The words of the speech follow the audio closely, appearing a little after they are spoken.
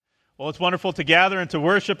Well, it's wonderful to gather and to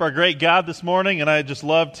worship our great God this morning, and I just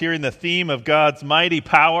loved hearing the theme of God's mighty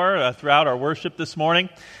power throughout our worship this morning,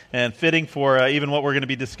 and fitting for even what we're going to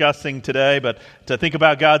be discussing today, but to think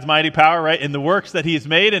about God's mighty power, right, in the works that He's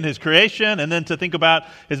made in His creation, and then to think about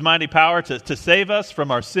His mighty power to save us from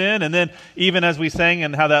our sin, and then even as we sang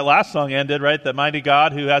and how that last song ended, right, the mighty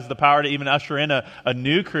God who has the power to even usher in a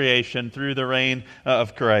new creation through the reign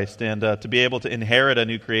of Christ, and to be able to inherit a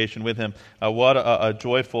new creation with Him. What a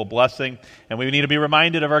joyful blessing. And we need to be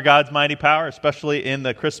reminded of our God's mighty power, especially in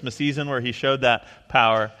the Christmas season where He showed that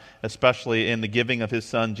power, especially in the giving of His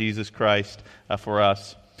Son, Jesus Christ, for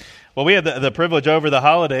us. Well, we had the privilege over the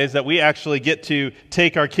holidays that we actually get to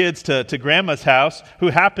take our kids to Grandma's house, who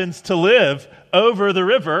happens to live over the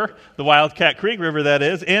river, the Wildcat Creek River that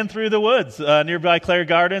is, and through the woods nearby Clare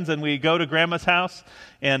Gardens, and we go to Grandma's house.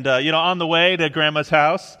 And, on the way to Grandma's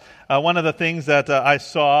house, one of the things that I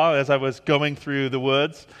saw as I was going through the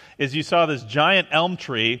woods is you saw this giant elm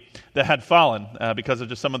tree that had fallen because of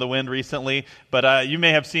just some of the wind recently. But you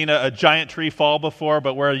may have seen a giant tree fall before,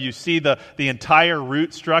 but where you see the entire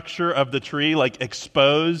root structure of the tree like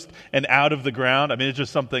exposed and out of the ground. I mean, it's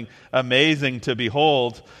just something amazing to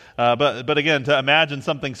behold. But again, to imagine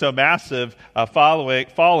something so massive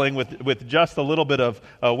falling with just a little bit of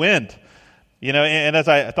wind. And as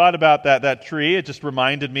I thought about that tree, it just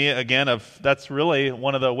reminded me again of that's really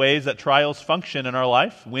one of the ways that trials function in our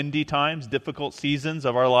life. Windy times, difficult seasons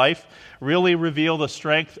of our life really reveal the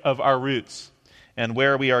strength of our roots and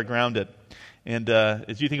where we are grounded. And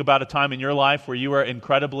as you think about a time in your life where you were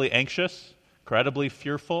incredibly anxious, incredibly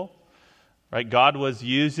fearful, right? God was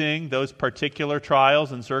using those particular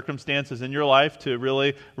trials and circumstances in your life to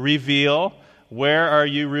really reveal where are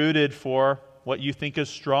you rooted for what you think is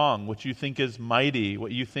strong, what you think is mighty,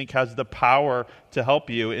 what you think has the power to help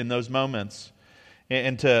you in those moments.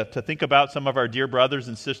 And to think about some of our dear brothers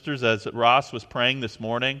and sisters, as Ross was praying this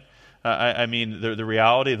morning, the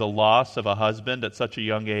reality, the loss of a husband at such a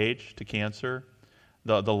young age to cancer,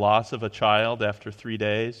 the loss of a child after 3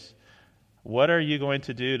 days. What are you going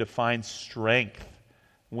to do to find strength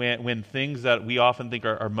when things that we often think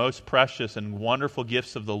are most precious and wonderful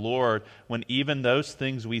gifts of the Lord, when even those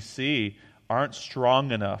things we see aren't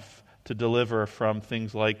strong enough to deliver from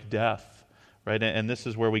things like death, right? And this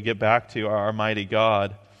is where we get back to our mighty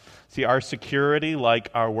God. See, our security, like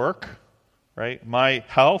our work, right? My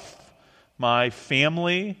health, my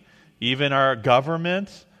family, even our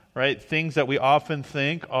government, right? Things that we often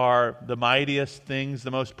think are the mightiest things,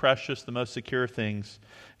 the most precious, the most secure things.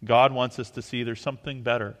 God wants us to see there's something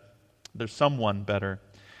better. There's someone better.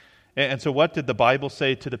 And so what did the Bible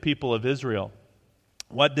say to the people of Israel?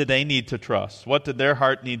 What did they need to trust? What did their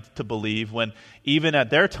heart need to believe when even at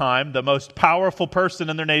their time, the most powerful person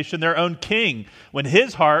in their nation, their own king, when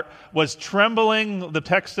his heart was trembling, the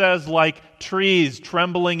text says, like trees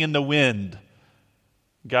trembling in the wind?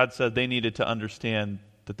 God said they needed to understand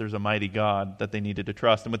that there's a mighty God that they needed to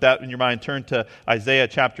trust. And with that in your mind, turn to Isaiah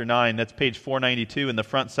chapter 9. That's page 492 in the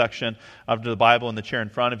front section of the Bible in the chair in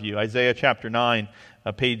front of you. Isaiah chapter 9,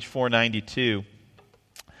 page 492.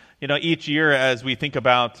 Each year as we think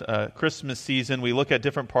about Christmas season, we look at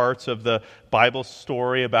different parts of the Bible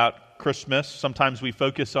story about Christmas. Sometimes we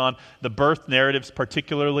focus on the birth narratives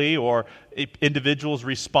particularly, or individuals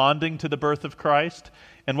responding to the birth of Christ.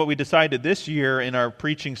 And what we decided this year in our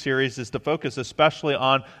preaching series is to focus especially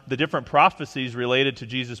on the different prophecies related to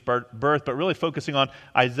Jesus' birth, but really focusing on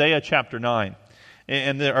Isaiah chapter 9.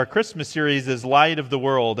 And our Christmas series is Light of the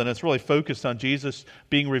World, and it's really focused on Jesus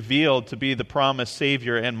being revealed to be the promised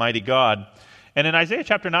Savior and mighty God. And in Isaiah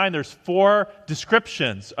chapter 9, there's 4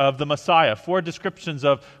 descriptions of the Messiah, 4 descriptions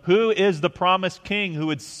of who is the promised King who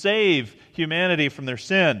would save humanity from their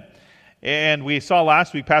sin. And we saw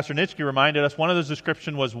last week, Pastor Nitschke reminded us, one of those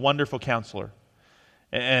descriptions was Wonderful Counselor.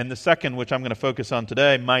 And the second, which I'm going to focus on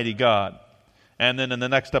today, Mighty God. And then in the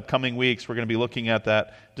next upcoming weeks, we're going to be looking at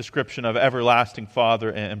that description of Everlasting Father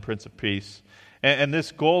and Prince of Peace. And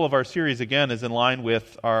this goal of our series, again, is in line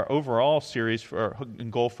with our overall series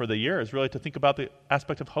and goal for the year, is really to think about the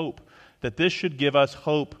aspect of hope, that this should give us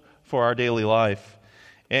hope for our daily life.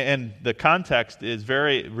 And the context is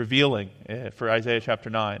very revealing for Isaiah chapter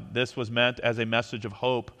 9. This was meant as a message of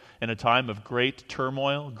hope in a time of great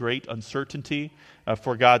turmoil, great uncertainty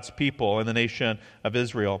for God's people and the nation of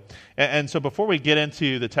Israel. And so before we get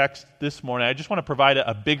into the text this morning, I just want to provide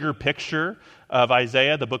a bigger picture of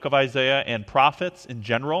Isaiah, the book of Isaiah, and prophets in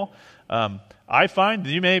general. I find,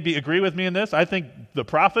 you may agree with me in this, I think the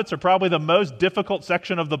prophets are probably the most difficult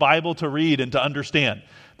section of the Bible to read and to understand.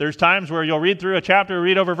 There's times where you'll read through a chapter,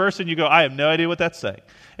 read over a verse, and you go, I have no idea what that's saying.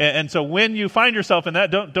 And so when you find yourself in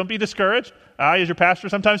that, don't be discouraged. I, as your pastor,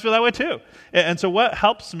 sometimes feel that way too. And so what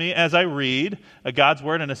helps me as I read God's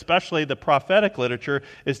Word, and especially the prophetic literature,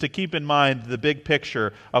 is to keep in mind the big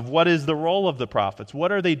picture of what is the role of the prophets.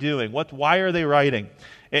 What are they doing? Why are they writing?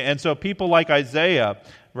 And so people like Isaiah,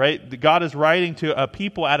 right? God is writing to a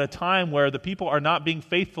people at a time where the people are not being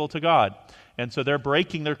faithful to God. And so they're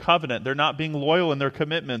breaking their covenant. They're not being loyal in their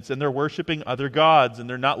commitments, and they're worshiping other gods, and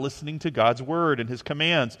they're not listening to God's word and his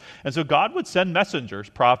commands. And so God would send messengers,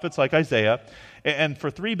 prophets like Isaiah, and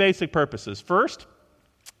for three basic purposes. First,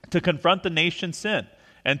 to confront the nation's sin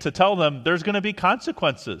and to tell them there's going to be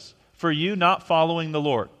consequences for you not following the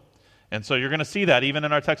Lord. And so you're going to see that even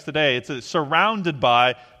in our text today. It's surrounded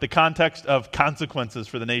by the context of consequences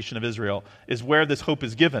for the nation of Israel is where this hope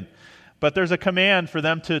is given. But there's a command for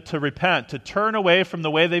them to repent, to turn away from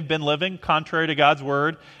the way they've been living, contrary to God's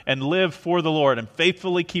word, and live for the Lord and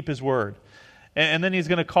faithfully keep his word. And then he's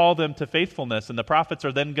going to call them to faithfulness. And the prophets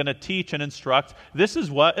are then going to teach and instruct, this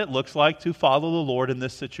is what it looks like to follow the Lord in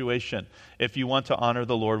this situation, if you want to honor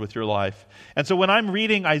the Lord with your life. And so when I'm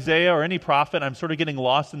reading Isaiah or any prophet, I'm sort of getting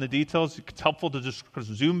lost in the details. It's helpful to just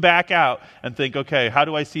zoom back out and think, okay, how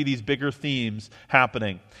do I see these bigger themes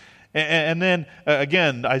happening? And then,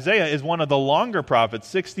 again, Isaiah is one of the longer prophets,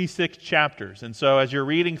 66 chapters. And so as you're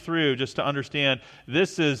reading through, just to understand,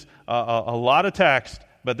 this is a lot of text,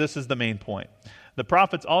 but this is the main point. The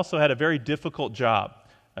prophets also had a very difficult job,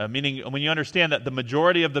 meaning when you understand that the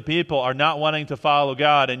majority of the people are not wanting to follow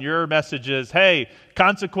God, and your message is, hey,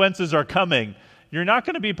 consequences are coming, you're not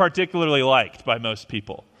going to be particularly liked by most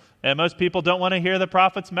people. And most people don't want to hear the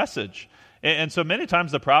prophet's message. And so many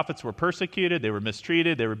times the prophets were persecuted, they were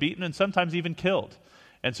mistreated, they were beaten, and sometimes even killed.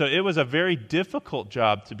 And so it was a very difficult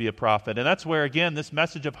job to be a prophet. And that's where, again, this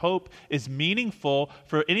message of hope is meaningful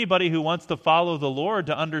for anybody who wants to follow the Lord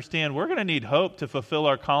to understand we're going to need hope to fulfill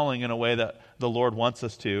our calling in a way that the Lord wants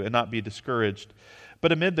us to and not be discouraged.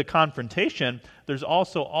 But amid the confrontation, there's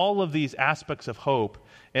also all of these aspects of hope.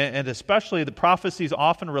 And especially the prophecies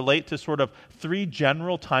often relate to sort of three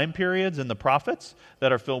general time periods in the prophets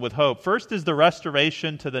that are filled with hope. First is the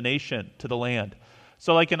restoration to the nation, to the land.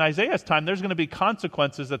 So like in Isaiah's time, there's going to be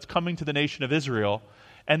consequences that's coming to the nation of Israel.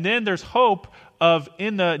 And then there's hope of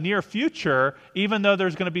in the near future, even though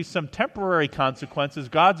there's going to be some temporary consequences,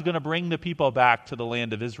 God's going to bring the people back to the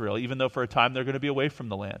land of Israel, even though for a time they're going to be away from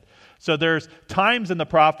the land. So there's times in the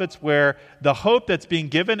prophets where the hope that's being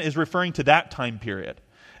given is referring to that time period.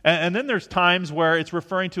 And then there's times where it's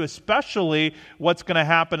referring to especially what's going to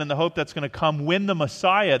happen and the hope that's going to come when the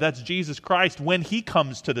Messiah, that's Jesus Christ, when he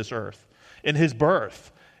comes to this earth in his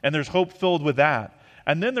birth. And there's hope filled with that.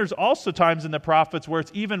 And then there's also times in the prophets where it's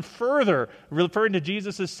even further referring to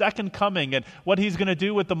Jesus' second coming and what he's going to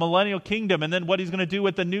do with the millennial kingdom and then what he's going to do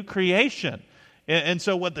with the new creation. And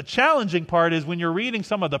so what the challenging part is when you're reading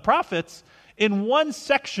some of the prophets, in one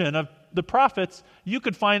section of the prophets, you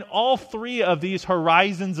could find all three of these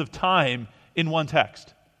horizons of time in one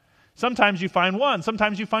text. Sometimes you find one,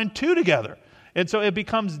 sometimes you find two together. And so it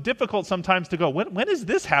becomes difficult sometimes to go, when is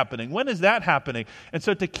this happening? When is that happening? And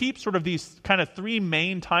so to keep sort of these kind of three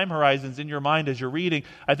main time horizons in your mind as you're reading,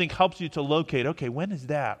 I think helps you to locate, okay, when is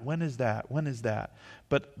that? When is that? When is that?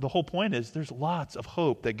 But the whole point is there's lots of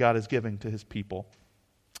hope that God is giving to his people.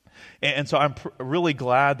 And so I'm really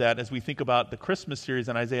glad that as we think about the Christmas series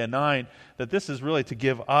in Isaiah 9, that this is really to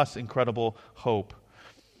give us incredible hope.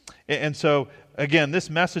 And so, again, this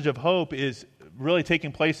message of hope is really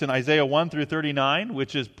taking place in Isaiah 1 through 39,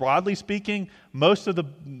 which is, broadly speaking, most of the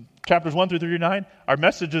chapters 1 through 39 are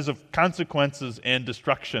messages of consequences and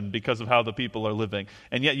destruction because of how the people are living.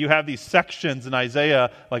 And yet you have these sections in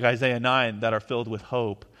Isaiah, like Isaiah 9, that are filled with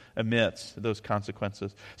hope amidst those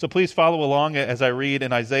consequences. So please follow along as I read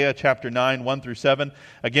in Isaiah chapter 9, 1 through 7.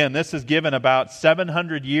 Again, this is given about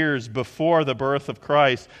 700 years before the birth of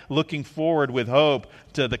Christ, looking forward with hope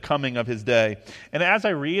to the coming of his day. And as I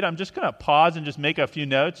read, I'm just going to pause and just make a few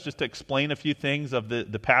notes just to explain a few things of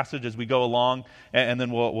the passage as we go along, and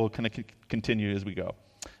then we'll kind of continue as we go.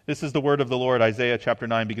 This is the word of the Lord, Isaiah chapter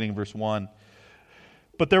 9, beginning verse 1.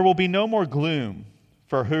 But there will be no more gloom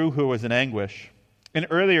for who was in anguish. In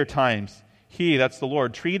earlier times, he, that's the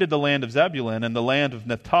Lord, treated the land of Zebulun and the land of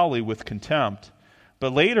Naphtali with contempt.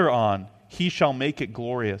 But later on, he shall make it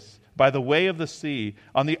glorious by the way of the sea,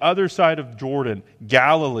 on the other side of Jordan,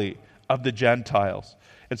 Galilee of the Gentiles.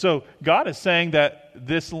 And so God is saying that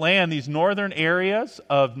this land, these northern areas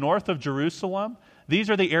of north of Jerusalem, These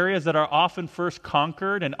are the areas that are often first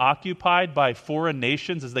conquered and occupied by foreign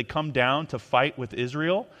nations as they come down to fight with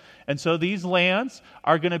Israel. And so these lands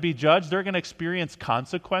are going to be judged. They're going to experience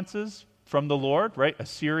consequences from the Lord, right?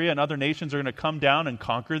 Assyria and other nations are going to come down and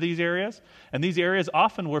conquer these areas. And these areas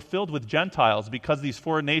often were filled with Gentiles because these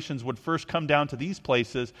foreign nations would first come down to these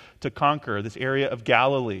places to conquer this area of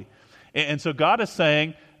Galilee. And so God is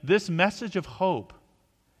saying this message of hope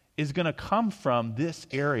is going to come from this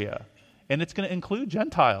area. And it's going to include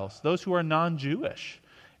Gentiles, those who are non-Jewish.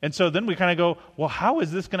 And so then we kind of go, well, how is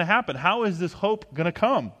this going to happen? How is this hope going to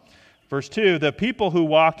come? Verse 2, the people who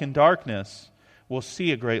walk in darkness will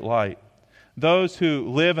see a great light. Those who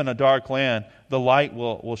live in a dark land, the light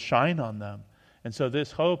will shine on them. And so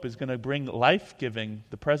this hope is going to bring life-giving.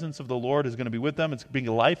 The presence of the Lord is going to be with them. It's going to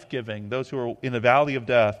bring life-giving, those who are in the valley of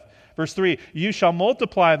death. Verse 3, you shall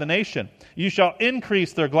multiply the nation. You shall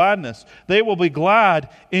increase their gladness. They will be glad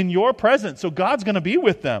in your presence. So God's going to be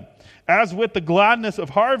with them. As with the gladness of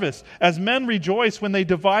harvest, as men rejoice when they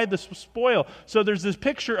divide the spoil. So there's this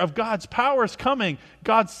picture of God's power is coming.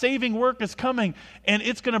 God's saving work is coming. And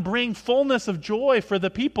it's going to bring fullness of joy for the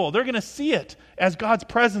people. They're going to see it as God's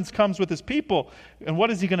presence comes with his people. And what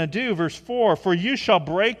is he going to do? Verse 4, for you shall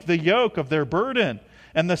break the yoke of their burden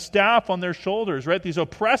and the staff on their shoulders, right? These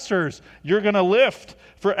oppressors you're going to lift.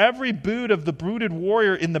 For every boot of the booted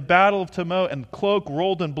warrior in the battle of Timot and cloak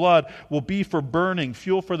rolled in blood will be for burning,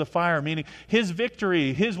 fuel for the fire. Meaning his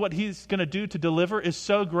victory, what he's going to do to deliver is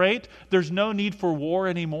so great, there's no need for war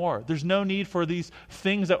anymore. There's no need for these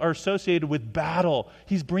things that are associated with battle.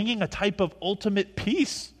 He's bringing a type of ultimate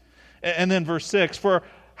peace. And then verse 6, for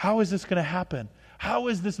how is this going to happen? How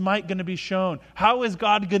is this might going to be shown? How is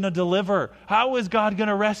God going to deliver? How is God going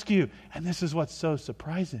to rescue? And this is what's so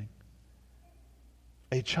surprising.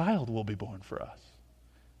 A child will be born for us.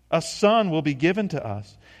 A son will be given to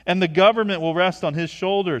us. And the government will rest on his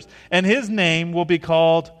shoulders. And his name will be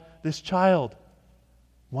called, this child,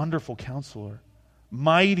 Wonderful Counselor,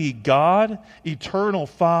 Mighty God, Eternal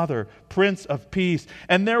Father, Prince of Peace.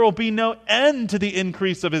 And there will be no end to the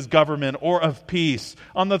increase of his government or of peace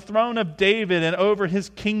on the throne of David and over his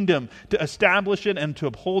kingdom, to establish it and to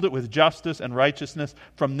uphold it with justice and righteousness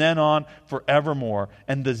from then on forevermore.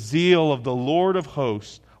 And the zeal of the Lord of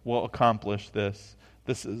hosts will accomplish this.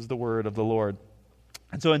 This is the word of the Lord.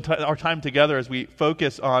 And so in our time together, as we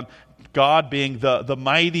focus on God being the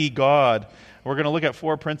mighty God, we're going to look at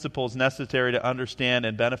 4 principles necessary to understand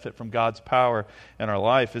and benefit from God's power in our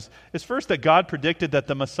life. Is first that God predicted that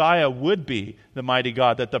the Messiah would be the mighty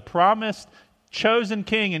God, that the promised chosen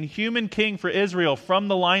king and human king for Israel from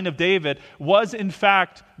the line of David was in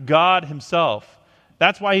fact God himself.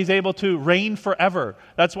 That's why he's able to reign forever.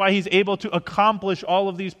 That's why he's able to accomplish all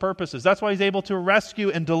of these purposes. That's why he's able to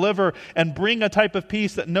rescue and deliver and bring a type of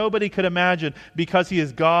peace that nobody could imagine, because he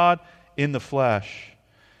is God in the flesh.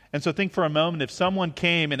 And so think for a moment, if someone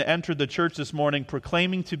came and entered the church this morning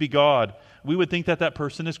proclaiming to be God, we would think that that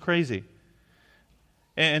person is crazy.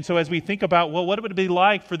 And so as we think about, well, what would it be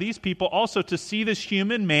like for these people also to see this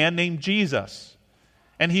human man named Jesus?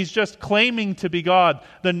 And he's just claiming to be God.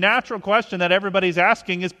 The natural question that everybody's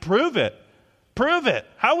asking is, prove it. Prove it.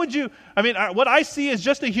 How would you, what I see is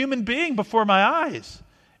just a human being before my eyes.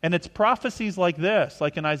 And it's prophecies like this,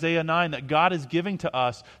 like in Isaiah 9, that God is giving to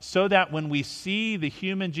us so that when we see the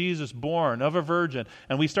human Jesus born of a virgin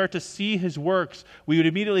and we start to see his works, we would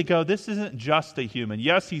immediately go, this isn't just a human.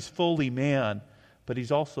 Yes, he's fully man, but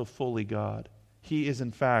he's also fully God. He is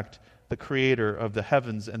in fact the creator of the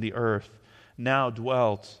heavens and the earth, now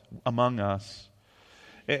dwelt among us.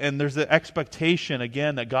 And there's the expectation,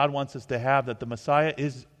 again, that God wants us to have, that the Messiah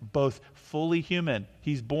is both fully human.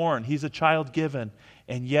 He's born. He's a child given.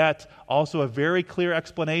 And yet, also a very clear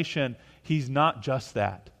explanation, he's not just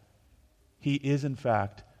that. He is, in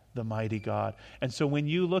fact, the mighty God. And so when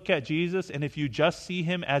you look at Jesus, and if you just see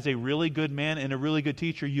him as a really good man and a really good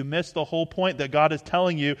teacher, you miss the whole point that God is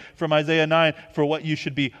telling you from Isaiah 9 for what you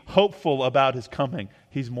should be hopeful about his coming.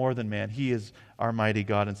 He's more than man. He is our mighty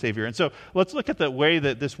God and Savior. And so let's look at the way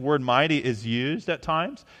that this word mighty is used at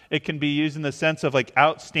times. It can be used in the sense of like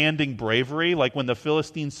outstanding bravery, like when the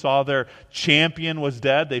Philistines saw their champion was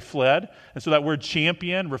dead, they fled. And so that word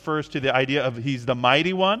champion refers to the idea of he's the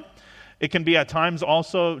mighty one. It can be at times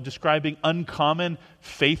also describing uncommon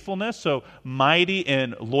faithfulness. So mighty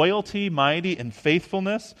in loyalty, mighty in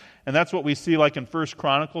faithfulness. And that's what we see like in 1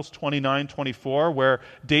 Chronicles 29-24, where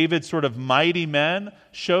David's sort of mighty men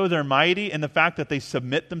show their mighty in the fact that they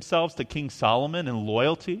submit themselves to King Solomon in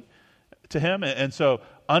loyalty to him. And so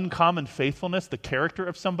uncommon faithfulness, the character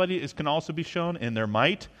of somebody, can also be shown in their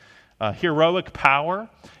might. Heroic power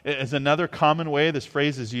is another common way this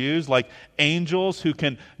phrase is used, like angels who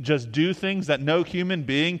can just do things that no human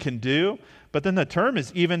being can do. But then the term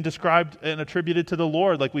is even described and attributed to the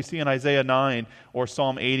Lord, like we see in Isaiah 9 or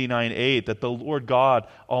Psalm 89:8, that the Lord God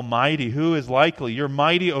Almighty, who is likely, you're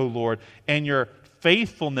mighty, O Lord, and your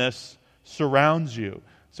faithfulness surrounds you.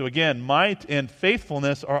 So again, might and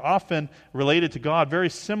faithfulness are often related to God very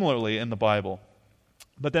similarly in the Bible.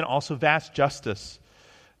 But then also vast justice.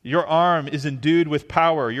 Your arm is endued with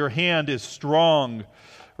power. Your hand is strong,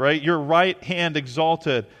 right? Your right hand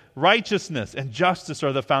exalted. Righteousness and justice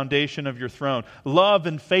are the foundation of your throne. Love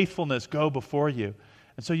and faithfulness go before you.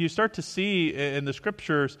 And so you start to see in the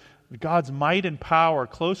Scriptures God's might and power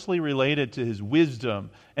closely related to His wisdom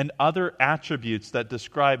and other attributes that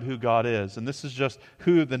describe who God is. And this is just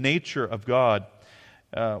the nature of God.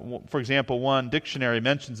 For example, one dictionary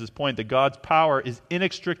mentions this point that God's power is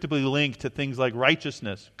inextricably linked to things like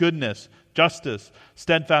righteousness, goodness, justice,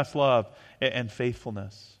 steadfast love, and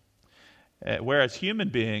faithfulness. Whereas human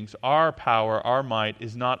beings, our power, our might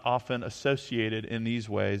is not often associated in these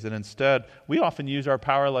ways. And instead, we often use our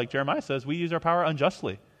power, like Jeremiah says, we use our power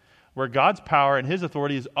unjustly. Where God's power and His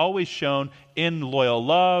authority is always shown in loyal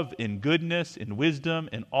love, in goodness, in wisdom,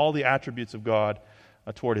 in all the attributes of God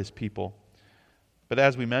toward His people. But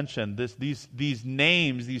as we mentioned, these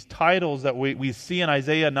names, these titles that we see in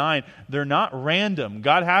Isaiah 9, they're not random.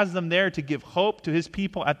 God has them there to give hope to His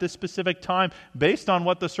people at this specific time based on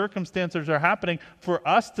what the circumstances are happening for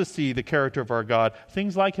us to see the character of our God.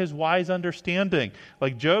 Things like His wise understanding.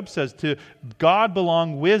 Like Job says, to God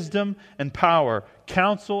belong wisdom and power,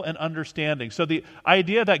 counsel and understanding. So the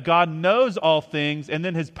idea that God knows all things and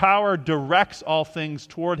then His power directs all things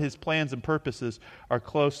toward His plans and purposes are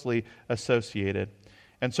closely associated.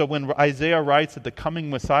 And so when Isaiah writes that the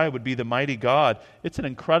coming Messiah would be the mighty God, it's an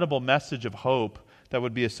incredible message of hope that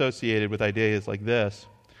would be associated with ideas like this.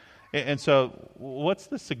 And so what's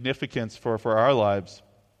the significance for our lives?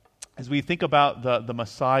 As we think about the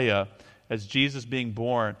Messiah, as Jesus being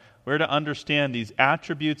born, we're to understand these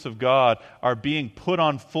attributes of God are being put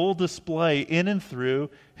on full display in and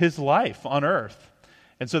through His life on earth.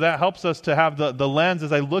 And so that helps us to have the lens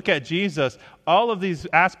as I look at Jesus. All of these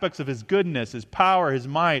aspects of His goodness, His power, His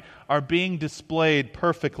might are being displayed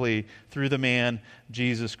perfectly through the man,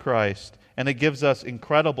 Jesus Christ. And it gives us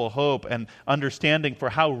incredible hope and understanding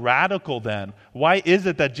for how radical then. Why is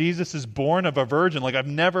it that Jesus is born of a virgin? Like, I've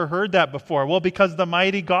never heard that before. Well, because the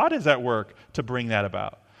mighty God is at work to bring that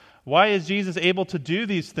about. Why is Jesus able to do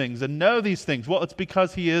these things and know these things? Well, it's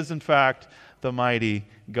because He is, in fact, the mighty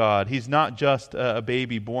God. He's not just a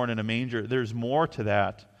baby born in a manger. There's more to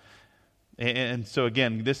that. And so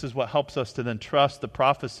again, this is what helps us to then trust the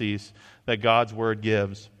prophecies that God's Word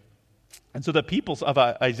gives. And so the people of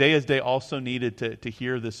Isaiah's day also needed to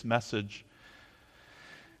hear this message.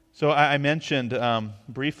 So I mentioned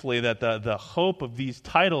briefly that the hope of these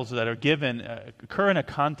titles that are given occur in a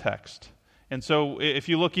context. And so if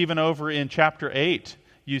you look even over in chapter 8,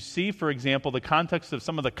 you see, for example, the context of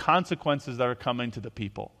some of the consequences that are coming to the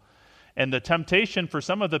people. And the temptation for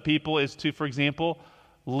some of the people is to, for example,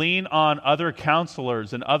 lean on other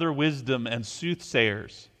counselors and other wisdom and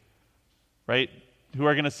soothsayers, right? Who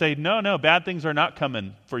are going to say, no, bad things are not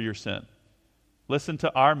coming for your sin. Listen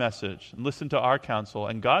to our message and listen to our counsel.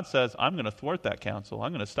 And God says, I'm going to thwart that counsel.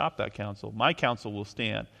 I'm going to stop that counsel. My counsel will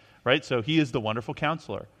stand, right? So He is the wonderful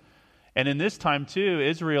counselor. And in this time, too,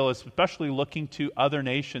 Israel is especially looking to other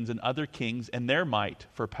nations and other kings and their might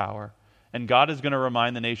for power. And God is going to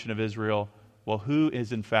remind the nation of Israel, well, who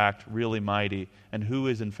is in fact really mighty and who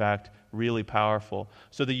is in fact really powerful?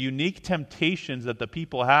 So the unique temptations that the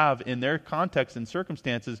people have in their context and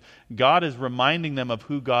circumstances, God is reminding them of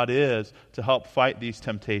who God is to help fight these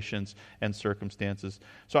temptations and circumstances.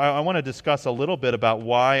 So I want to discuss a little bit about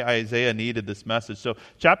why Isaiah needed this message. So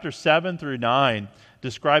chapter 7 through 9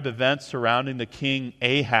 describe events surrounding the king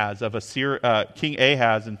Ahaz of King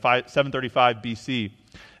Ahaz in 735 BC.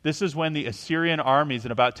 This is when the Assyrian armies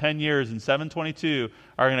in about 10 years in 722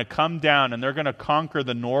 are going to come down and they're going to conquer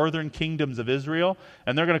the northern kingdoms of Israel,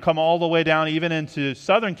 and they're going to come all the way down even into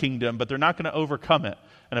southern kingdom, but they're not going to overcome it.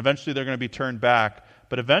 And eventually they're going to be turned back.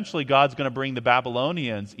 But eventually God's going to bring the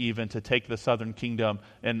Babylonians even to take the southern kingdom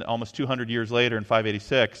in almost 200 years later in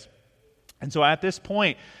 586. And so at this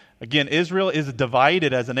point, again, Israel is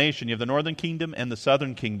divided as a nation. You have the northern kingdom and the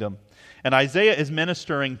southern kingdom. And Isaiah is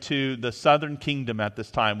ministering to the southern kingdom at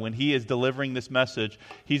this time. When he is delivering this message,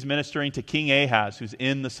 he's ministering to King Ahaz, who's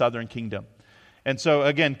in the southern kingdom. And so,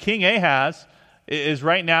 again, King Ahaz is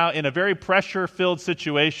right now in a very pressure-filled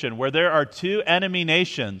situation where there are two enemy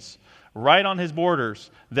nations right on his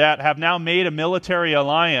borders that have now made a military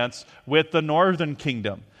alliance with the northern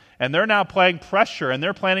kingdom. And they're now applying pressure, and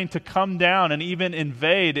they're planning to come down and even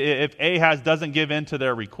invade if Ahaz doesn't give in to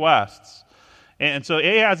their requests. And so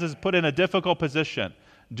Ahaz is put in a difficult position.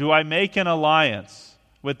 Do I make an alliance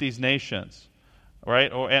with these nations?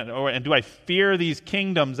 Right? And do I fear these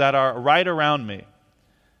kingdoms that are right around me?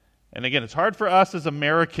 And again, it's hard for us as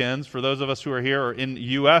Americans, for those of us who are here or in the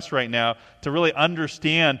U.S. right now, to really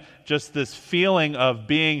understand just this feeling of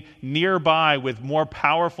being nearby with more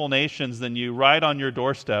powerful nations than you right on your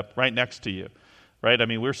doorstep, right next to you. Right? I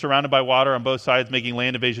mean, we're surrounded by water on both sides, making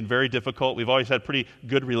land invasion very difficult. We've always had pretty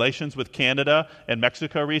good relations with Canada and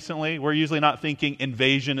Mexico recently. We're usually not thinking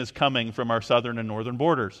invasion is coming from our southern and northern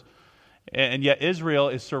borders. And yet Israel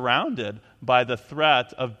is surrounded by the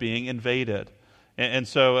threat of being invaded. And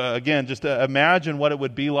so, again, just imagine what it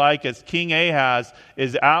would be like as King Ahaz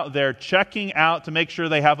is out there checking out to make sure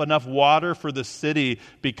they have enough water for the city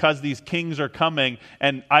because these kings are coming.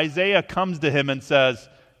 And Isaiah comes to him and says,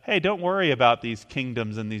 hey, don't worry about these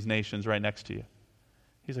kingdoms and these nations right next to you.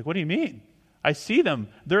 He's like, what do you mean? I see them.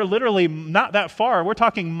 They're literally not that far. We're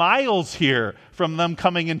talking miles here from them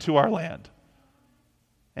coming into our land.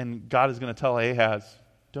 And God is going to tell Ahaz,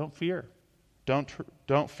 don't fear.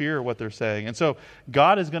 Don't fear what they're saying. And so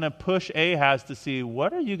God is going to push Ahaz to see,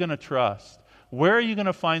 what are you going to trust? Where are you going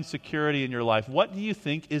to find security in your life? What do you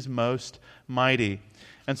think is most mighty?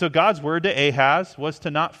 And so God's word to Ahaz was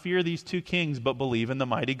to not fear these two kings, but believe in the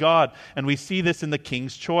mighty God. And we see this in the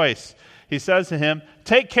king's choice. He says to him,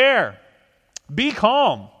 take care, be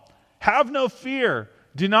calm, have no fear,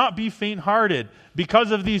 do not be faint-hearted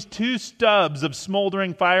because of these two stubs of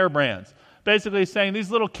smoldering firebrands. Basically saying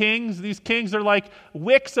these kings are like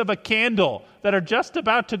wicks of a candle that are just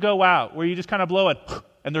about to go out, where you just kind of blow it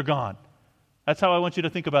and they're gone. That's how I want you to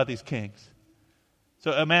think about these kings.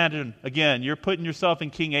 So imagine, again, you're putting yourself in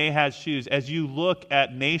King Ahaz's shoes as you look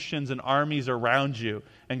at nations and armies around you,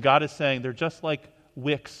 and God is saying they're just like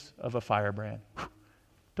wicks of a firebrand.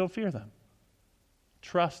 Don't fear them.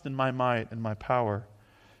 Trust in my might and my power.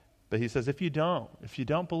 But he says, if you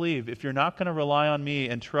don't believe, if you're not going to rely on me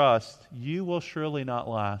and trust, you will surely not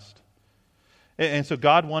last. And so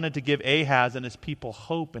God wanted to give Ahaz and his people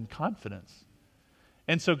hope and confidence.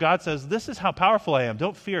 And so God says, this is how powerful I am.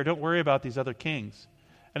 Don't fear. Don't worry about these other kings.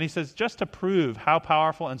 And he says, just to prove how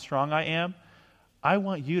powerful and strong I am, I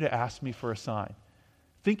want you to ask me for a sign.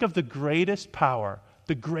 Think of the greatest power,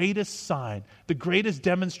 the greatest sign, the greatest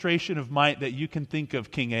demonstration of might that you can think of,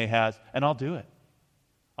 King Ahaz, and I'll do it.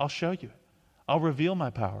 I'll show you. I'll reveal my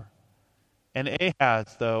power. And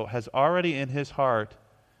Ahaz, though, has already in his heart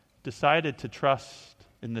decided to trust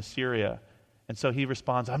in the Syria. And so he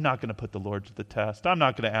responds, I'm not going to put the Lord to the test. I'm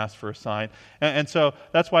not going to ask for a sign. And so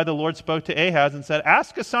that's why the Lord spoke to Ahaz and said,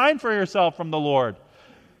 ask a sign for yourself from the Lord.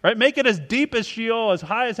 Right? Make it as deep as Sheol, as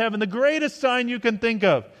high as heaven, the greatest sign you can think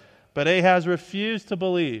of. But Ahaz refused to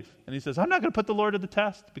believe. And he says, I'm not going to put the Lord to the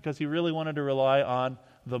test, because he really wanted to rely on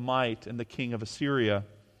the might and the king of Assyria.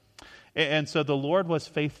 And so the Lord was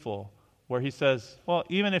faithful, where he says, well,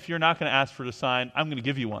 even if you're not going to ask for the sign, I'm going to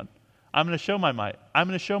give you one. I'm going to show my might. I'm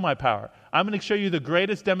going to show my power. I'm going to show you the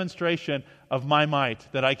greatest demonstration of my might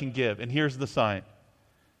that I can give. And here's the sign.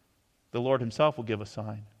 The Lord himself will give a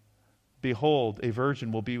sign. Behold, a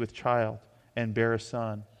virgin will be with child and bear a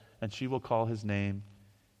son, and she will call his name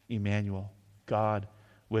Emmanuel, God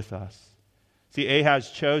with us. See, Ahaz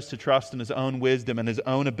chose to trust in his own wisdom and his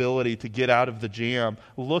own ability to get out of the jam,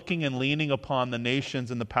 looking and leaning upon the nations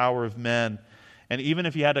and the power of men. And even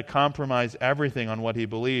if he had to compromise everything on what he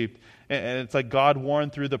believed, and it's like God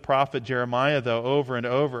warned through the prophet Jeremiah, though, over and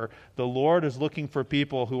over, the Lord is looking for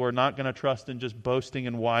people who are not going to trust in just boasting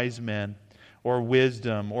in wise men or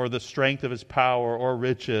wisdom or the strength of his power or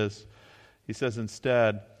riches. He says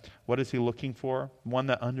instead, what is he looking for? One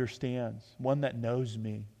that understands, one that knows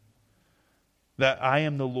me. That I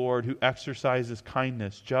am the Lord who exercises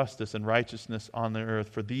kindness, justice, and righteousness on the earth.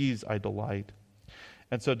 For these I delight.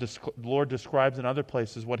 And so the Lord describes in other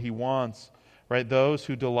places what he wants, right? Those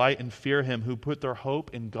who delight and fear him, who put their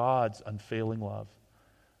hope in God's unfailing love.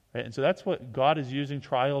 Right? And so that's what God is using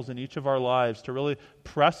trials in each of our lives to really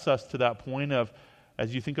press us to that point of,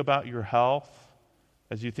 as you think about your health,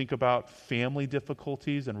 as you think about family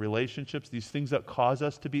difficulties and relationships, these things that cause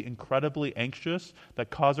us to be incredibly anxious, that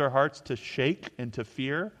cause our hearts to shake and to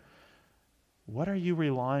fear, what are you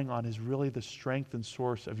relying on is really the strength and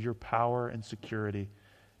source of your power and security.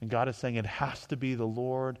 And God is saying it has to be the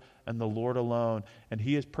Lord and the Lord alone. And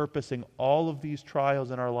he is purposing all of these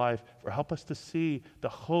trials in our life for help us to see the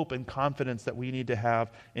hope and confidence that we need to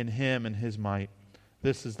have in him and his might.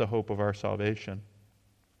 This is the hope of our salvation.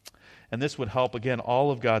 And this would help, again,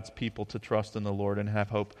 all of God's people to trust in the Lord and have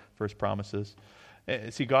hope for his promises.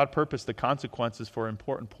 See, God purposed the consequences for an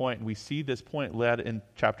important point, and we see this point led in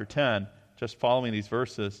chapter 10, just following these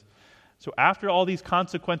verses. So after all these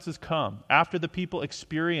consequences come, after the people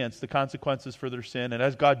experience the consequences for their sin, and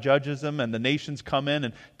as God judges them and the nations come in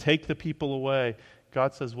and take the people away,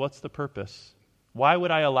 God says, what's the purpose? Why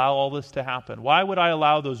would I allow all this to happen? Why would I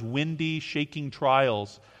allow those windy, shaking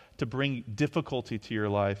trials to bring difficulty to your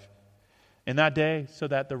life? In that day, so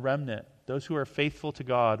that the remnant, those who are faithful to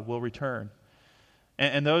God, will return.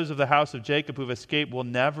 And those of the house of Jacob who have escaped will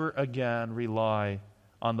never again rely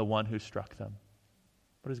on the one who struck them.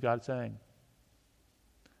 What is God saying?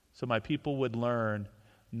 So my people would learn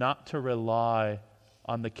not to rely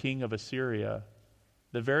on the king of Assyria.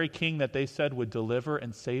 The very king that they said would deliver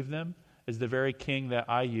and save them is the very king that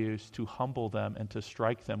I use to humble them and to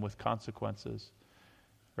strike them with consequences.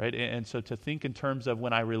 Right? And so to think in terms of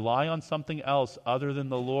when I rely on something else other than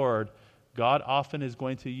the Lord, God often is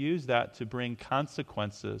going to use that to bring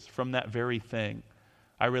consequences from that very thing.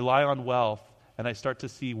 I rely on wealth, and I start to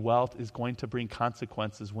see wealth is going to bring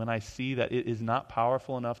consequences when I see that it is not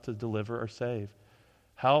powerful enough to deliver or save.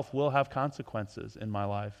 Health will have consequences in my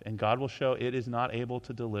life, and God will show it is not able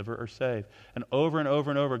to deliver or save. And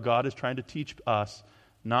over, God is trying to teach us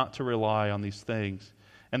not to rely on these things.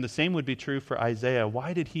 And the same would be true for Isaiah.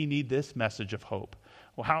 Why did he need this message of hope?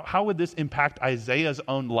 Well, how would this impact Isaiah's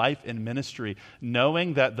own life and ministry,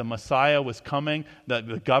 knowing that the Messiah was coming, that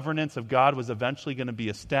the governance of God was eventually going to be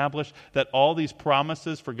established, that all these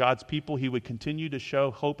promises for God's people, he would continue to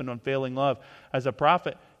show hope and unfailing love? As a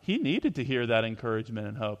prophet, he needed to hear that encouragement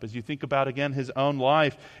and hope. As you think about, again, his own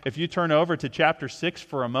life, if you turn over to chapter 6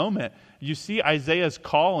 for a moment, you see Isaiah's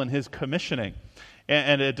call and his commissioning.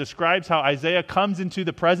 And it describes how Isaiah comes into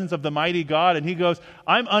the presence of the mighty God, and he goes,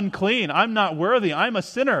 I'm unclean, I'm not worthy, I'm a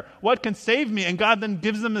sinner. What can save me? And God then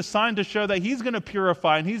gives them a sign to show that he's going to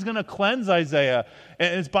purify and he's going to cleanse Isaiah.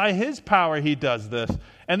 And it's by his power he does this.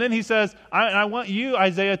 And then he says, I want you,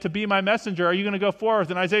 Isaiah, to be my messenger. Are you going to go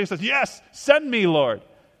forth? And Isaiah says, yes, send me, Lord.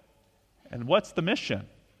 And what's the mission?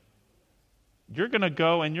 You're going to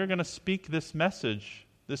go and you're going to speak this message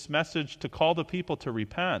to call the people to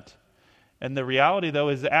repent. And the reality, though,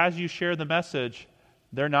 is that as you share the message,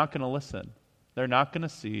 they're not going to listen. They're not going to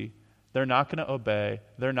see. They're not going to obey.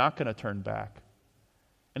 They're not going to turn back.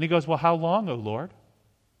 And he goes, well, how long, O Lord?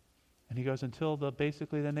 And he goes, until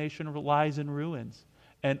basically the nation lies in ruins.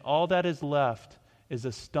 And all that is left is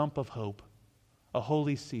a stump of hope, a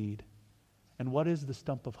holy seed. And what is the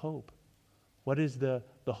stump of hope? What is the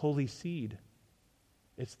holy seed?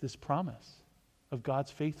 It's this promise of God's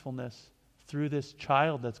faithfulness through this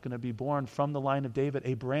child that's going to be born from the line of David.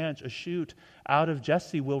 A branch, a shoot out of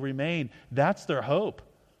Jesse will remain. That's their hope.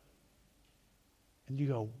 And you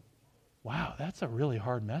go, wow, that's a really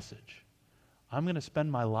hard message. I'm going to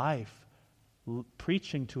spend my life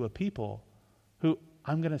preaching to a people who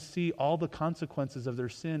I'm going to see all the consequences of their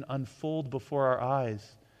sin unfold before our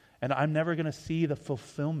eyes. And I'm never going to see the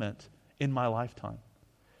fulfillment in my lifetime.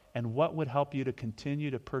 And what would help you to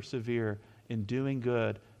continue to persevere in doing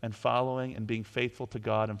good and following and being faithful to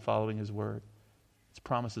God and following his word? It's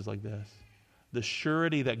promises like this. The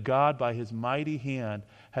surety that God, by his mighty hand,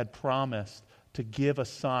 had promised to give a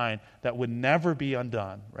sign that would never be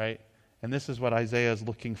undone, right? And this is what Isaiah is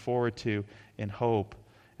looking forward to in hope.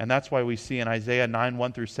 And that's why we see in Isaiah 9,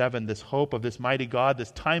 1-7, this hope of this mighty God, this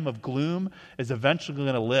time of gloom is eventually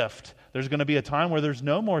going to lift. There's going to be a time where there's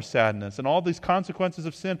no more sadness, and all these consequences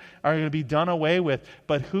of sin are going to be done away with.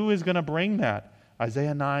 But who is going to bring that?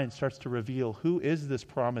 Isaiah 9 starts to reveal who is this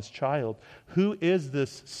promised child? Who is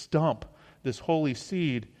this stump, this holy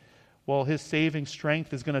seed? Well, his saving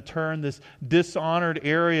strength is going to turn this dishonored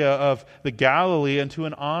area of the Galilee into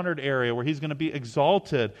an honored area where he's going to be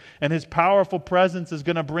exalted. And his powerful presence is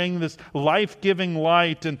going to bring this life-giving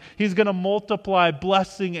light. And he's going to multiply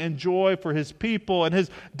blessing and joy for his people. And his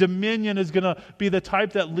dominion is going to be the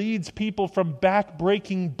type that leads people from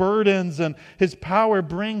back-breaking burdens. And his power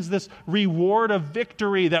brings this reward of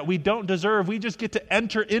victory that we don't deserve. We just get to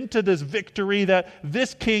enter into this victory that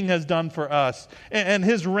this king has done for us. And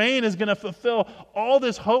his reign is going to fulfill all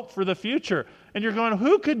this hope for the future. And you're going,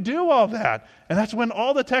 who could do all that? And that's when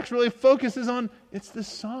all the text really focuses on, it's this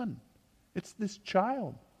son. It's this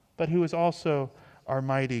child, but who is also our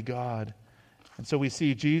mighty God. And so we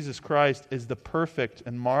see Jesus Christ is the perfect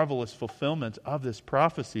and marvelous fulfillment of this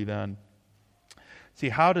prophecy then. See,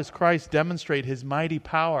 how does Christ demonstrate his mighty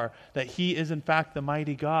power, that he is in fact the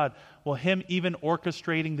mighty God? Well, him even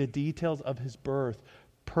orchestrating the details of his birth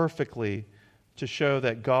perfectly to show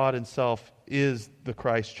that God himself is the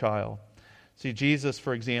Christ child. See, Jesus,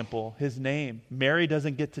 for example, his name, Mary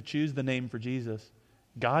doesn't get to choose the name for Jesus.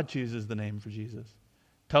 God chooses the name for Jesus.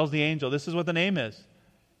 Tells the angel, this is what the name is.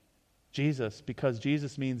 Jesus, because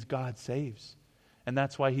Jesus means God saves. And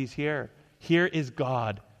that's why he's here. Here is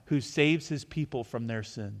God who saves his people from their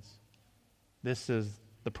sins. This is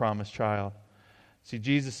the promised child. See,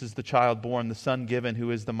 Jesus is the child born, the Son given,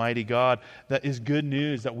 who is the mighty God. That is good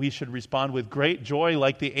news that we should respond with great joy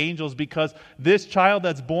like the angels, because this child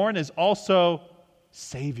that's born is also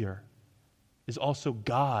Savior, is also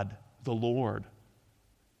God, the Lord.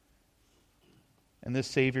 And this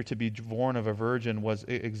Savior to be born of a virgin was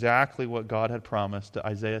exactly what God had promised to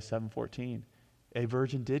Isaiah 7:14. A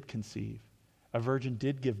virgin did conceive. A virgin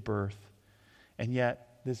did give birth. And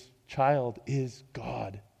yet this child is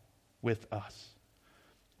God with us.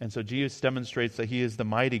 And so Jesus demonstrates that he is the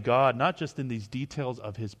mighty God, not just in these details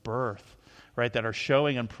of his birth, right, that are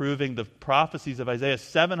showing and proving the prophecies of Isaiah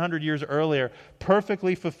 700 years earlier,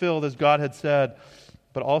 perfectly fulfilled as God had said,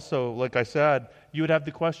 but also, like I said, you would have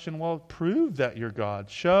the question, well, prove that you're God.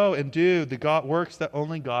 Show and do the God works that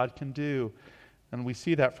only God can do. And we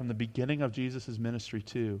see that from the beginning of Jesus' ministry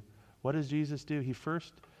too. What does Jesus do? He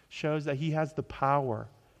first shows that he has the power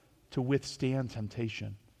to withstand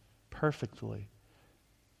temptation perfectly.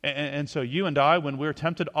 And so you and I, when we're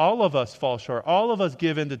tempted, all of us fall short. All of us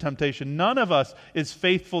give in to temptation. None of us is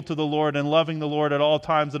faithful to the Lord and loving the Lord at all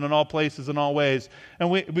times and in all places and all ways. And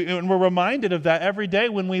we're reminded of that every day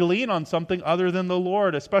when we lean on something other than the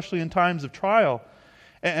Lord, especially in times of trial.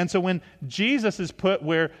 And so when Jesus is put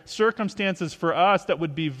where circumstances for us that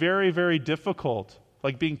would be very, very difficult,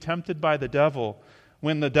 like being tempted by the devil,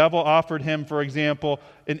 when the devil offered him, for example,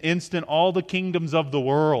 an instant all the kingdoms of the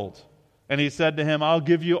world, and he said to him, I'll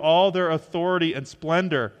give you all their authority and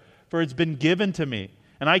splendor, for it's been given to me,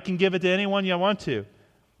 and I can give it to anyone you want to.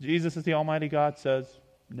 Jesus, as the Almighty God, says,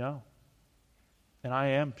 no. And I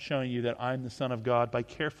am showing you that I'm the Son of God by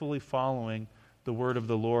carefully following the word of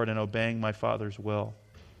the Lord and obeying my Father's will.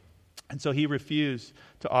 And so he refused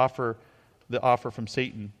to offer the offer from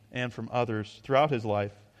Satan and from others throughout his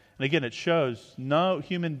life. And again, it shows no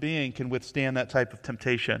human being can withstand that type of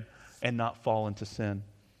temptation and not fall into sin.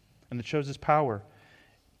 And it shows his power.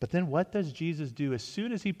 But then what does Jesus do? As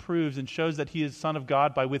soon as he proves and shows that he is Son of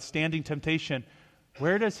God by withstanding temptation,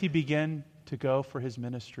 where does he begin to go for his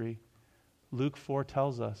ministry? Luke 4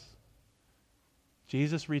 tells us.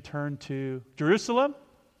 Jesus returned to Jerusalem,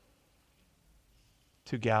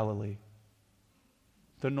 to Galilee,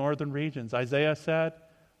 the northern regions. Isaiah said,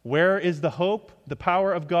 where is the hope, the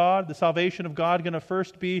power of God, the salvation of God going to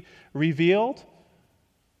first be revealed?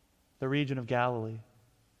 The region of Galilee.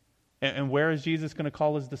 And where is Jesus going to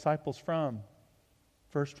call his disciples from?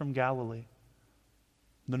 First from Galilee,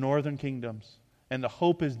 the northern kingdoms. And the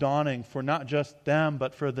hope is dawning for not just them,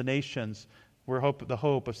 but for the nations. We're the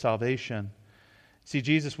hope of salvation. See,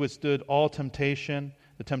 Jesus withstood all temptation,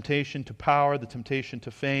 the temptation to power, the temptation to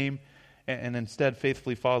fame, and instead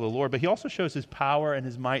faithfully follow the Lord. But he also shows his power and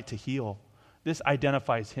his might to heal. This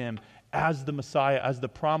identifies him as the Messiah, as the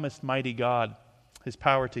promised mighty God, his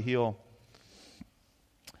power to heal.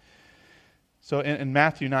 So in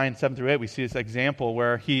Matthew 9, 7 through 8, we see this example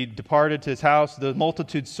where he departed to his house. The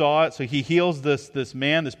multitude saw it, so he heals this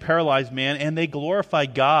man, this paralyzed man, and they glorify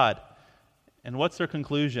God. And what's their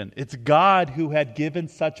conclusion? It's God who had given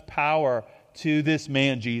such power to this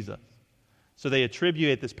man, Jesus. So they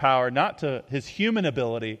attribute this power not to his human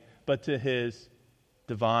ability, but to his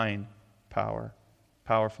divine power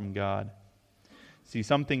from God. See,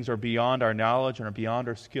 some things are beyond our knowledge and are beyond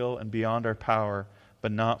our skill and beyond our power,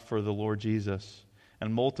 but not for the Lord Jesus.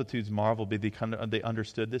 And multitudes marveled because they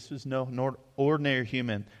understood this was no ordinary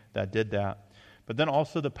human that did that. But then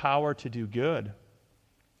also the power to do good.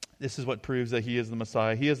 This is what proves that he is the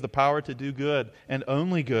Messiah. He has the power to do good and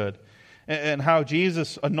only good. And how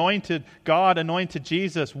God anointed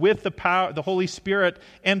Jesus with the power, the Holy Spirit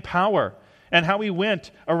and power. And how he went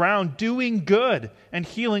around doing good and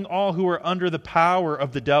healing all who were under the power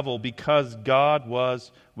of the devil because God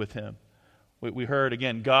was with him. We heard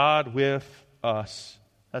again, God with us.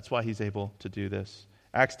 That's why he's able to do this.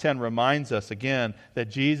 Acts 10 reminds us again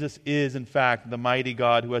that Jesus is in fact the mighty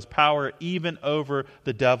God who has power even over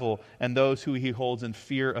the devil and those who he holds in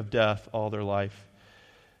fear of death all their life.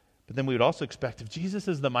 But then we would also expect if Jesus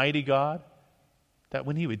is the mighty God, that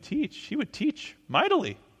when he would teach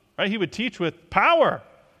mightily. Right? He would teach with power.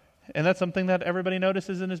 And that's something that everybody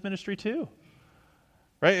notices in his ministry too.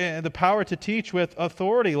 Right? And the power to teach with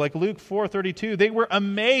authority, like Luke 4:32. They were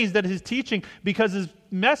amazed at his teaching because his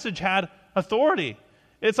message had authority.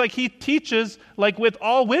 It's like he teaches like with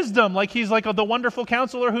all wisdom, like he's like the wonderful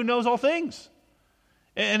counselor who knows all things.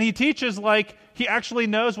 And he teaches like he actually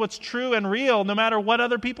knows what's true and real no matter what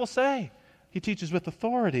other people say. He teaches with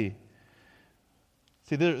authority.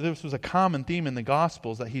 See, this was a common theme in the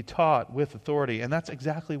Gospels, that he taught with authority. And that's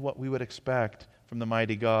exactly what we would expect from the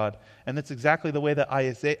mighty God. And that's exactly the way that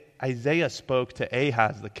Isaiah spoke to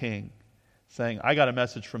Ahaz the king, saying, I got a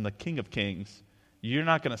message from the King of Kings. You're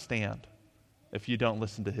not going to stand if you don't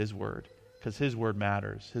listen to his word, because his word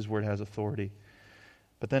matters. His word has authority.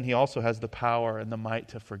 But then he also has the power and the might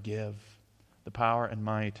to forgive. The power and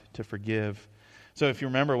might to forgive. So if you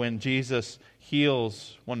remember when Jesus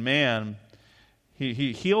heals one man,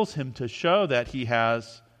 he heals him to show that he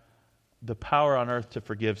has the power on earth to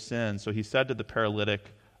forgive sins. So he said to the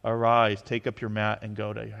paralytic, arise, take up your mat, and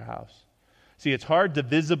go to your house. See, it's hard to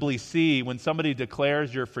visibly see when somebody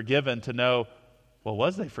declares you're forgiven to know, well,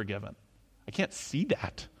 was they forgiven? I can't see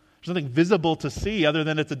that. There's nothing visible to see other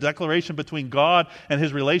than it's a declaration between God and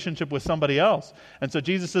his relationship with somebody else. And so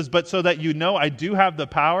Jesus says, but so that you know I do have the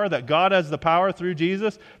power, that God has the power through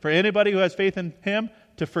Jesus for anybody who has faith in him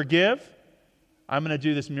to forgive, I'm going to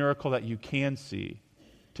do this miracle that you can see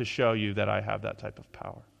to show you that I have that type of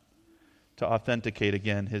power. To authenticate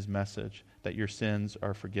again his message that your sins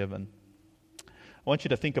are forgiven. I want you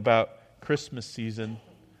to think about Christmas season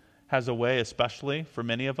has a way, especially for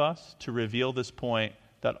many of us, to reveal this point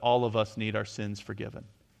that all of us need our sins forgiven.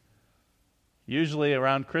 Usually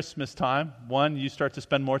around Christmas time, one, you start to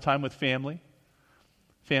spend more time with family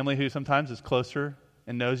who sometimes is closer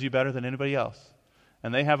and knows you better than anybody else.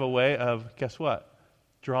 And they have a way of, guess what?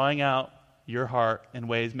 Drawing out your heart in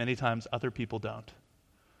ways many times other people don't.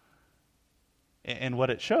 And what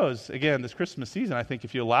it shows, again, this Christmas season, I think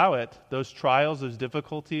if you allow it, those trials, those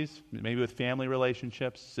difficulties, maybe with family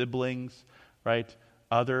relationships, siblings, right,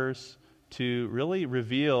 others, to really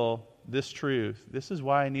reveal this truth. This is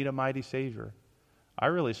why I need a mighty Savior. I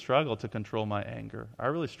really struggle to control my anger. I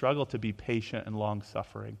really struggle to be patient and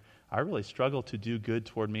long-suffering. I really struggle to do good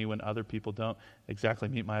toward me when other people don't exactly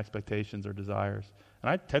meet my expectations or desires. And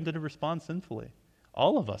I tend to respond sinfully.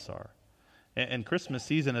 All of us are. And Christmas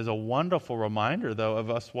season is a wonderful reminder, though, of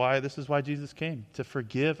us this is why Jesus came, to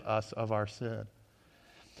forgive us of our sin.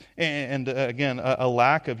 And again, a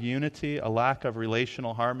lack of unity, a lack of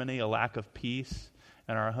relational harmony, a lack of peace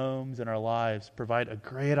in our homes and our lives provide a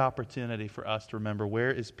great opportunity for us to remember,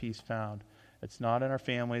 where is peace found? It's not in our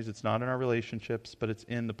families, it's not in our relationships, but it's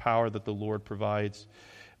in the power that the Lord provides.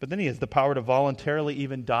 But then he has the power to voluntarily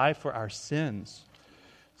even die for our sins.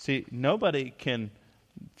 See, nobody can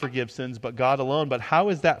forgive sins but God alone. But how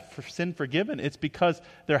is that sin forgiven? It's because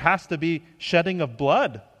there has to be shedding of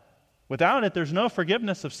blood. Without it, there's no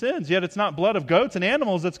forgiveness of sins. Yet it's not blood of goats and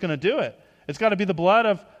animals that's going to do it. It's got to be the blood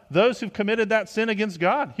of those who've committed that sin against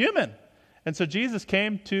God, human. And so Jesus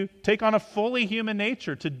came to take on a fully human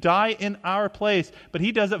nature, to die in our place, but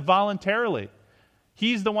he does it voluntarily.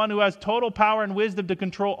 He's the one who has total power and wisdom to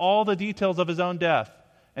control all the details of his own death,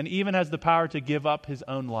 and even has the power to give up his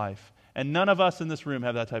own life. And none of us in this room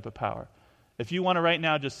have that type of power. If you want to right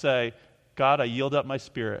now just say, God, I yield up my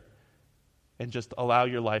spirit, and just allow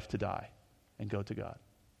your life to die and go to God.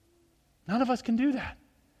 None of us can do that.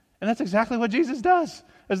 And that's exactly what Jesus does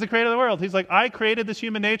as the creator of the world. He's like, I created this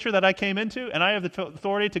human nature that I came into, and I have the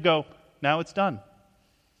authority to go, now it's done.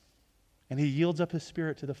 And he yields up his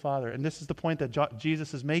spirit to the Father. And this is the point that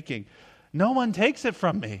Jesus is making. No one takes it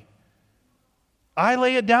from me. I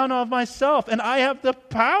lay it down of myself, and I have the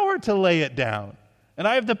power to lay it down. And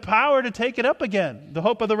I have the power to take it up again, the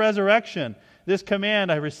hope of the resurrection. This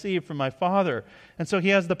command I received from my Father. And so he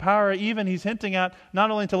has the power, even he's hinting at,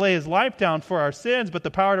 not only to lay his life down for our sins, but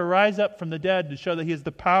the power to rise up from the dead to show that he has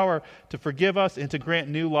the power to forgive us and to grant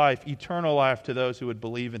new life, eternal life to those who would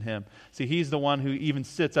believe in him. See, he's the one who even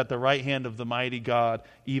sits at the right hand of the mighty God,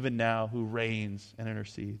 even now, who reigns and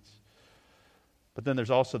intercedes. But then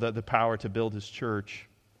there's also the power to build his church.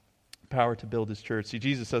 Power to build his church. See,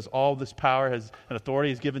 Jesus says, all this power and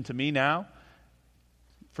authority is given to me now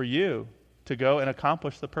for you to go and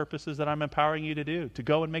accomplish the purposes that I'm empowering you to do, to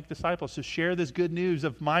go and make disciples, to share this good news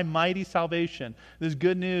of my mighty salvation, this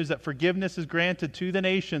good news that forgiveness is granted to the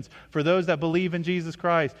nations for those that believe in Jesus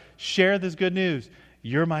Christ. Share this good news.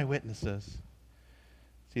 You're my witnesses.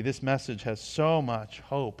 See, this message has so much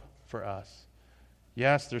hope for us.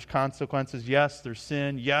 Yes, there's consequences. Yes, there's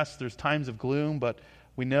sin. Yes, there's times of gloom, but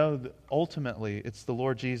we know that ultimately it's the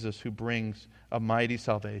Lord Jesus who brings a mighty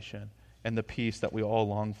salvation and the peace that we all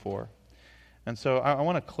long for. And so I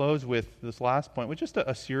want to close with this last point with just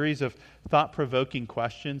a series of thought-provoking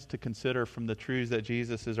questions to consider from the truths that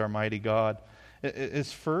Jesus is our mighty God.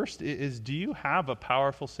 First, do you have a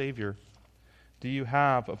powerful Savior? Do you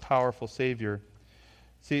have a powerful Savior?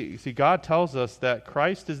 See, God tells us that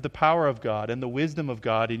Christ is the power of God and the wisdom of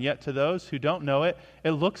God, and yet to those who don't know it,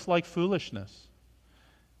 it looks like foolishness.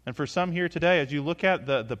 And for some here today, as you look at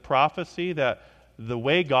the prophecy that the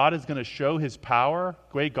way God is going to show his power,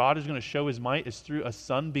 the way God is going to show his might is through a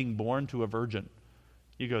son being born to a virgin.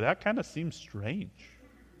 You go, that kind of seems strange.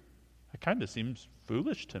 That kind of seems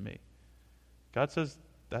foolish to me. God says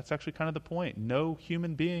that's actually kind of the point. No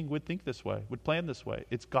human being would think this way, would plan this way.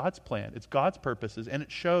 It's God's plan. It's God's purposes. And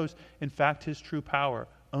it shows, in fact, his true power.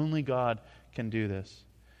 Only God can do this.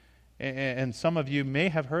 And some of you may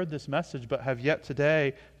have heard this message, but have yet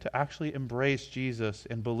today to actually embrace Jesus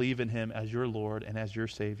and believe in him as your Lord and as your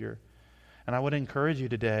Savior. And I would encourage you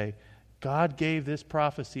today, God gave this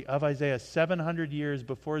prophecy of Isaiah 700 years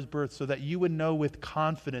before his birth so that you would know with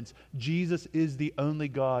confidence Jesus is the only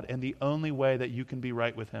God and the only way that you can be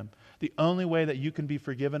right with him. The only way that you can be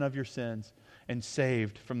forgiven of your sins and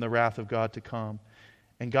saved from the wrath of God to come.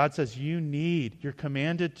 And God says you're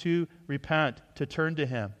commanded to repent, to turn to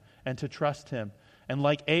him, and to trust him. And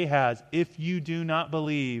like Ahaz, if you do not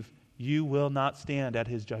believe, you will not stand at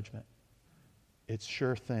his judgment. It's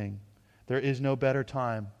sure thing. There is no better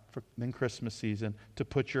time than Christmas season to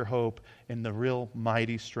put your hope in the real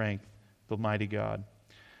mighty strength, the mighty God.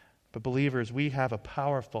 But believers, we have a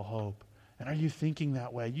powerful hope. And are you thinking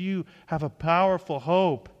that way? You have a powerful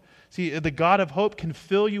hope. See, the God of hope can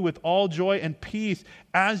fill you with all joy and peace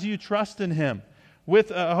as you trust in him,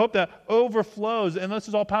 with a hope that overflows. And this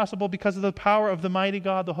is all possible because of the power of the mighty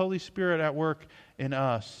God, the Holy Spirit at work in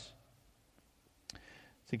us.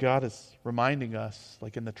 See, God is reminding us,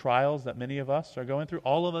 like in the trials that many of us are going through,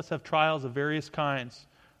 all of us have trials of various kinds.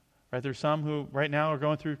 Right? There's some who right now are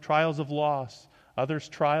going through trials of loss. Others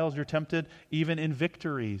trials, you're tempted even in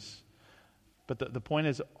victories. But the point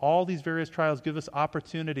is, all these various trials give us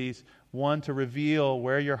opportunities, one, to reveal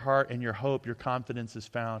where your heart and your hope, your confidence is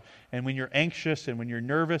found. And when you're anxious and when you're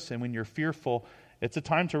nervous and when you're fearful, it's a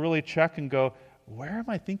time to really check and go, where am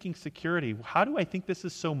I thinking security? How do I think this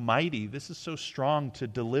is so mighty? This is so strong to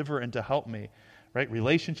deliver and to help me, right?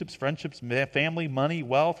 Relationships, friendships, family, money,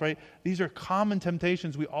 wealth, right? These are common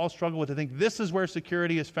temptations we all struggle with to think this is where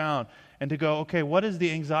security is found. And to go, okay, what is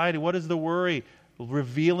the anxiety? What is the worry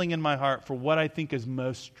revealing in my heart for what I think is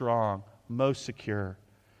most strong, most secure?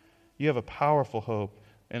 You have a powerful hope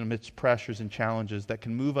amidst pressures and challenges that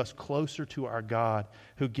can move us closer to our God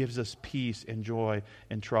who gives us peace and joy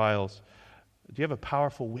in trials. Do you have a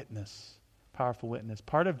powerful witness? Powerful witness.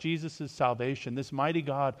 Part of Jesus' salvation, this mighty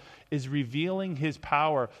God is revealing his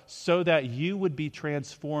power so that you would be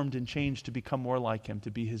transformed and changed to become more like him,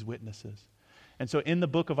 to be his witnesses. And so in the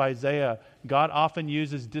book of Isaiah, God often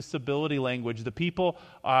uses disability language. The people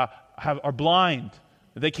are blind.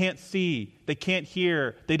 They can't see. They can't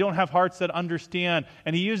hear. They don't have hearts that understand.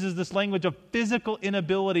 And he uses this language of physical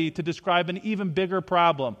inability to describe an even bigger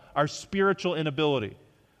problem, our spiritual inability.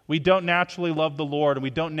 We don't naturally love the Lord, and we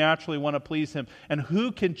don't naturally want to please him. And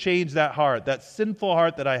who can change that heart, that sinful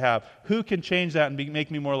heart that I have? Who can change that and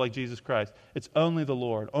make me more like Jesus Christ? It's only the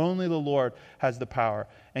Lord. Only the Lord has the power.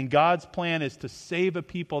 And God's plan is to save a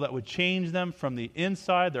people that would change them from the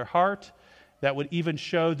inside, their heart, that would even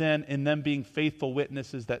show then in them being faithful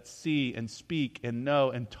witnesses that see and speak and know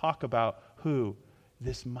and talk about who?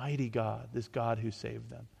 This mighty God, this God who saved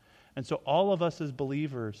them. And so all of us as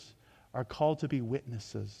believers are called to be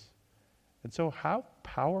witnesses. And so how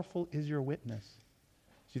powerful is your witness?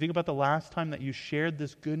 So you think about the last time that you shared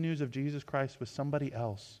this good news of Jesus Christ with somebody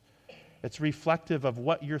else. It's reflective of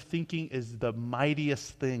what you're thinking is the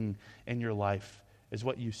mightiest thing in your life, is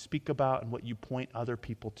what you speak about and what you point other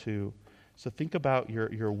people to. So think about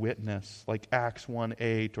your witness, like Acts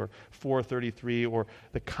 1:8 or 4:33, or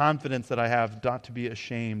the confidence that I have not to be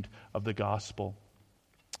ashamed of the gospel.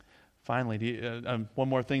 Finally, one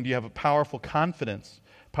more thing. Do you have a powerful confidence?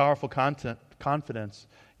 Powerful confidence.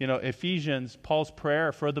 You know, Ephesians, Paul's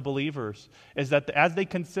prayer for the believers is that as they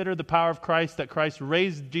consider the power of Christ, that Christ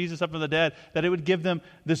raised Jesus up from the dead, that it would give them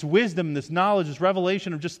this wisdom, this knowledge, this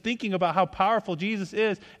revelation of just thinking about how powerful Jesus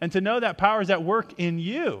is, and to know that power is at work in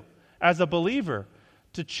you as a believer,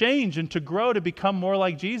 to change and to grow to become more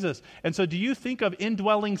like Jesus. And so do you think of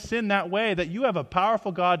indwelling sin that way, that you have a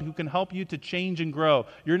powerful God who can help you to change and grow?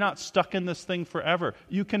 You're not stuck in this thing forever.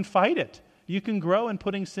 You can fight it. You can grow in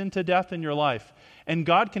putting sin to death in your life. And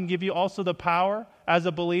God can give you also the power as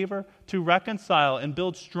a believer to reconcile and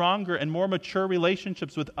build stronger and more mature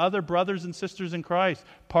relationships with other brothers and sisters in Christ.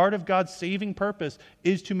 Part of God's saving purpose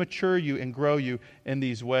is to mature you and grow you in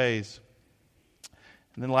these ways.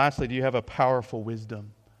 And then lastly, do you have a powerful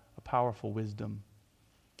wisdom? A powerful wisdom.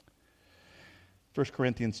 1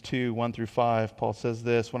 Corinthians 2, 1 through 5, Paul says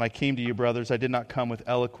this, "When I came to you, brothers, I did not come with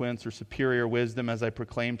eloquence or superior wisdom as I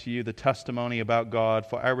proclaimed to you the testimony about God,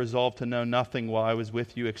 for I resolved to know nothing while I was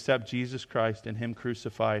with you except Jesus Christ and Him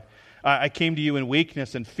crucified. I came to you in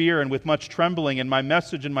weakness and fear and with much trembling, and my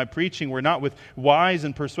message and my preaching were not with wise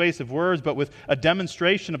and persuasive words, but with a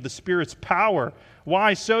demonstration of the Spirit's power.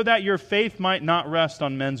 Why? So that your faith might not rest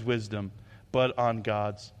on men's wisdom, but on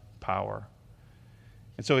God's power."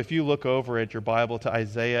 And so if you look over at your Bible to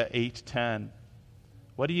Isaiah 8:10,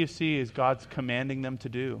 what do you see is God's commanding them to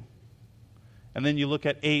do? And then you look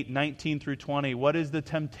at 8:19 through 20, what is the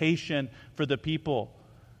temptation for the people?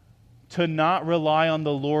 To not rely on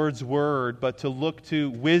the Lord's word, but to look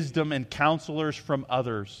to wisdom and counselors from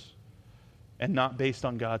others, and not based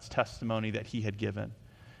on God's testimony that He had given.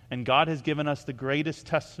 And God has given us the greatest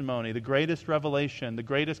testimony, the greatest revelation, the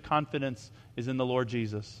greatest confidence is in the Lord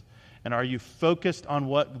Jesus. And are you focused on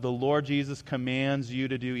what the Lord Jesus commands you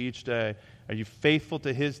to do each day? Are you faithful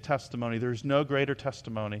to His testimony? There's no greater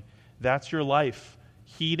testimony. That's your life,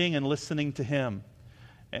 heeding and listening to Him.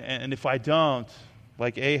 And if I don't,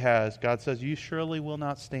 like Ahaz, God says, you surely will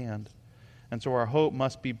not stand. And so our hope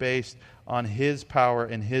must be based on His power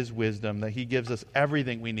and His wisdom, that He gives us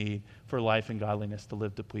everything we need for life and godliness to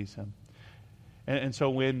live to please Him. And so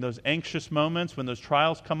when those anxious moments, when those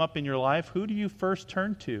trials come up in your life, who do you first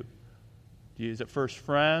turn to? Is it first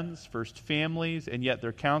friends, first families, and yet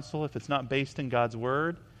their counsel, if it's not based in God's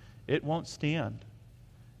word, it won't stand.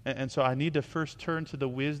 And so I need to first turn to the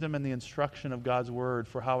wisdom and the instruction of God's word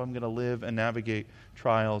for how I'm going to live and navigate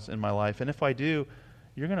trials in my life. And if I do,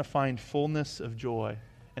 you're going to find fullness of joy,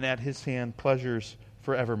 and at His hand, pleasures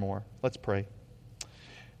forevermore. Let's pray.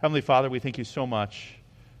 Heavenly Father, we thank You so much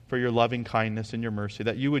for Your loving kindness and Your mercy,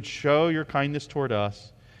 that You would show Your kindness toward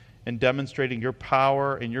us in demonstrating Your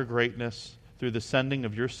power and Your greatness through the sending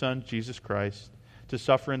of Your Son, Jesus Christ, to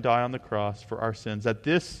suffer and die on the cross for our sins, that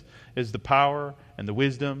this is the power and the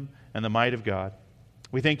wisdom and the might of God.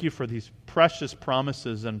 We thank You for these precious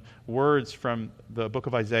promises and words from the book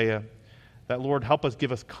of Isaiah, that, Lord, help us,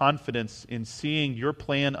 give us confidence in seeing Your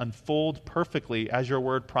plan unfold perfectly as Your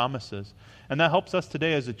word promises. And that helps us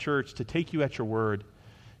today as a church to take You at Your word.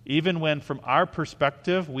 Even when from our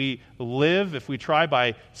perspective we live, if we try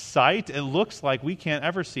by sight, it looks like we can't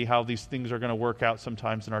ever see how these things are going to work out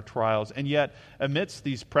sometimes in our trials. And yet, amidst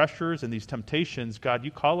these pressures and these temptations, God, You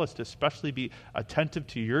call us to especially be attentive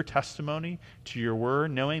to Your testimony, to Your word,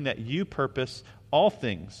 knowing that You purpose all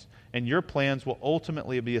things and Your plans will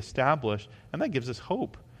ultimately be established. And that gives us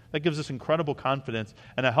hope. That gives us incredible confidence,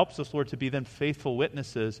 and it helps us, Lord, to be then faithful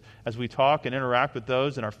witnesses as we talk and interact with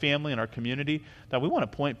those in our family and our community, that we want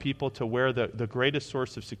to point people to where the greatest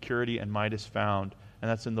source of security and might is found,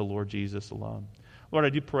 and that's in the Lord Jesus alone. Lord, I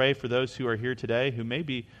do pray for those who are here today who may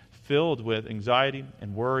be filled with anxiety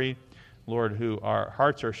and worry, Lord, who our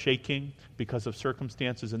hearts are shaking because of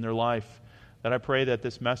circumstances in their life, that I pray that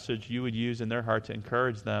this message You would use in their heart to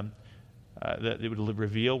encourage them, that it would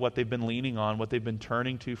reveal what they've been leaning on, what they've been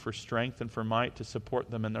turning to for strength and for might to support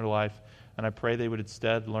them in their life. And I pray they would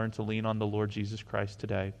instead learn to lean on the Lord Jesus Christ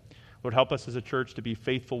today. Lord, help us as a church to be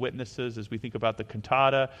faithful witnesses as we think about the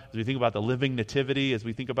cantata, as we think about the living nativity, as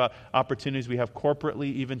we think about opportunities we have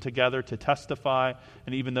corporately even together to testify,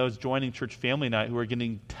 and even those joining church family night who are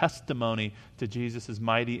getting testimony to Jesus'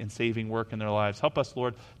 mighty and saving work in their lives. Help us,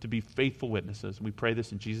 Lord, to be faithful witnesses. And we pray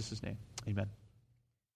this in Jesus' name. Amen.